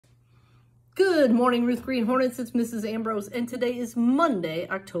Good morning, Ruth Green Hornets. It's Mrs. Ambrose, and today is Monday,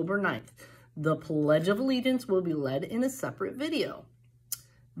 October 9th. The Pledge of Allegiance will be led in a separate video.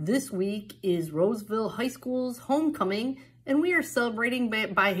 This week is Roseville High School's homecoming, and we are celebrating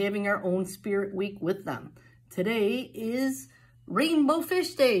by having our own Spirit Week with them. Today is Rainbow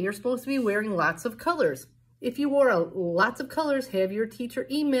Fish Day. You're supposed to be wearing lots of colors. If you wore lots of colors, have your teacher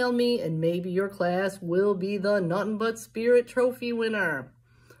email me, and maybe your class will be the Nothing But Spirit Trophy winner.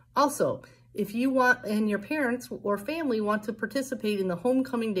 Also, if you want and your parents or family want to participate in the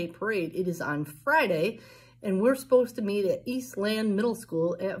Homecoming Day Parade, it is on Friday, and we're supposed to meet at Eastland Middle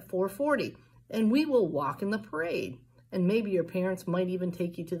School at 4:40, and we will walk in the parade, and maybe your parents might even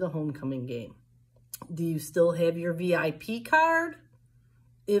take you to the homecoming game. Do you still have your VIP card?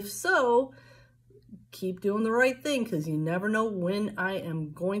 If so, keep doing the right thing, because you never know when I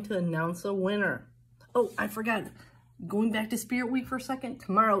am going to announce a winner. Oh, I forgot. Going back to Spirit Week for a second,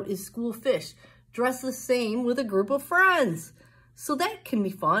 tomorrow is School Fish. Dress the same with a group of friends. So that can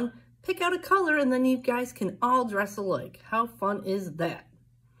be fun. Pick out a color and then you guys can all dress alike. How fun is that?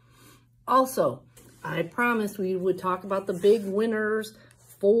 Also, I promised we would talk about the big winners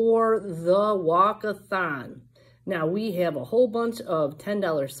for the walk-a-thon. Now, we have a whole bunch of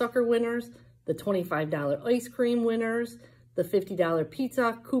 $10 sucker winners, the $25 ice cream winners, the $50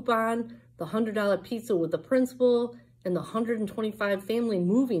 pizza coupon, the $100 pizza with the principal, and the $125 family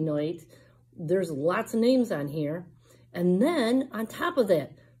movie night. There's lots of names on here. And then, on top of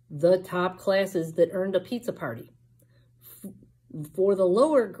that, the top classes that earned a pizza party. For the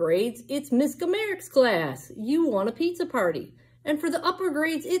lower grades, it's Miss Gameric's class. You won a pizza party. And for the upper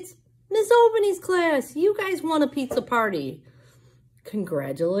grades, it's Miss Albany's class. You guys won a pizza party.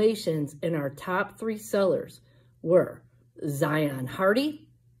 Congratulations. And our top 3 sellers were Zion Hardy,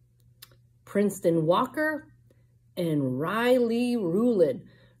 Princeton Walker, and Riley Rulin.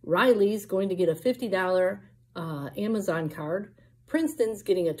 Riley's going to get a $50 Amazon card. Princeton's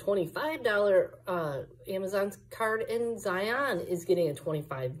getting a $25 Amazon card, and Zion is getting a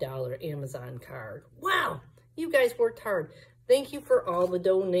 $25 Amazon card. Wow, you guys worked hard. Thank you for all the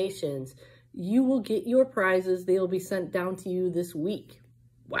donations. You will get your prizes. They'll be sent down to you this week.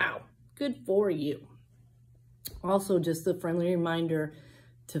 Wow, good for you. Also, just a friendly reminder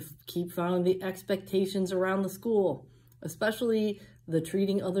to keep following the expectations around the school, especially the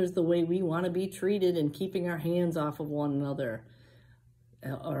treating others the way we want to be treated and keeping our hands off of one another.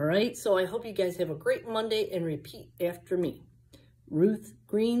 All right, so I hope you guys have a great Monday, and repeat after me. Ruth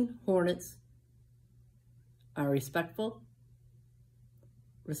Green Hornets are respectful,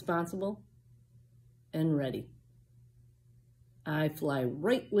 responsible, and ready. I fly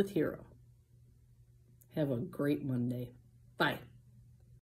right with Hero. Have a great Monday. Bye.